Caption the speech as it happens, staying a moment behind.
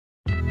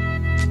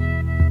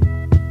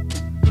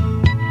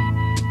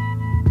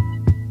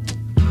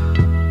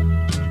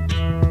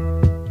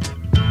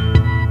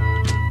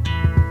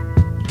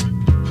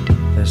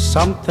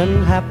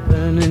something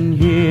happening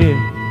here.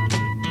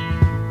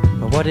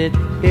 What it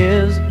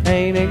is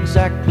ain't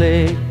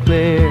exactly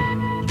clear.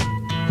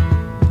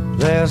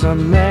 There's a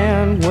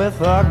man with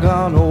a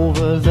gun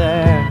over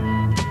there,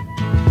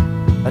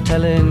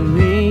 telling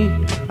me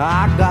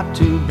I got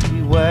to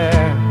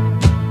beware.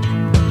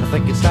 I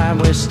think it's time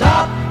we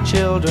stop.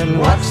 Children,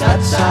 what's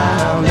that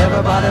sound?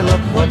 Everybody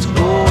look what's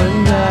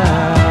going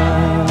down.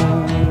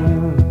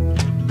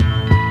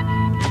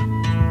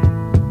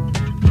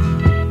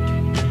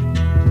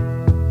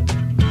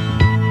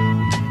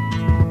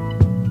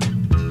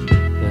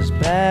 There's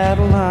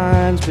battle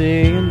lines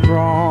being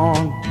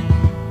drawn.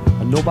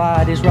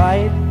 Nobody's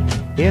right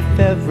if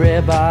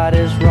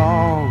everybody's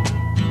wrong.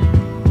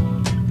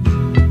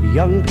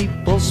 Young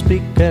people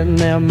speaking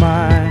their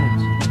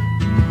minds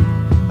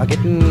are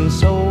getting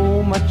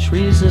so much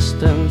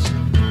resistance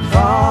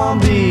from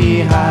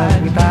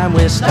behind. Time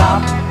we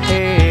stop.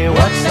 Hey,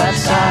 what's that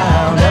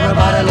sound?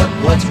 Everybody look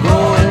what's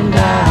going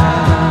down.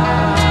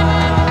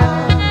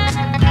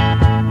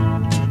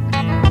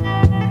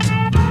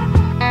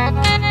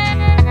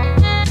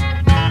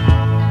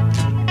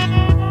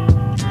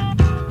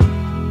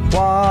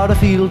 What a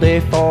field day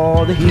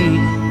for the heat.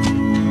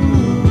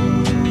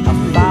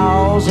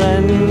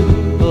 1,000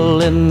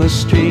 people in the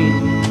street,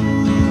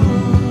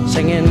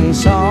 singing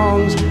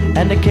songs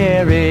and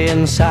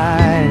carrying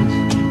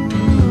signs,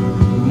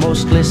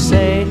 mostly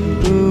say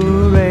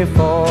hooray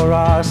for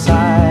our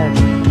side.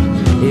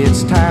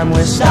 It's time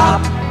we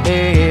stop.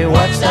 Hey,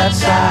 what's that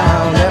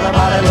sound?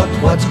 Everybody look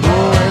what's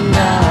going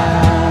down.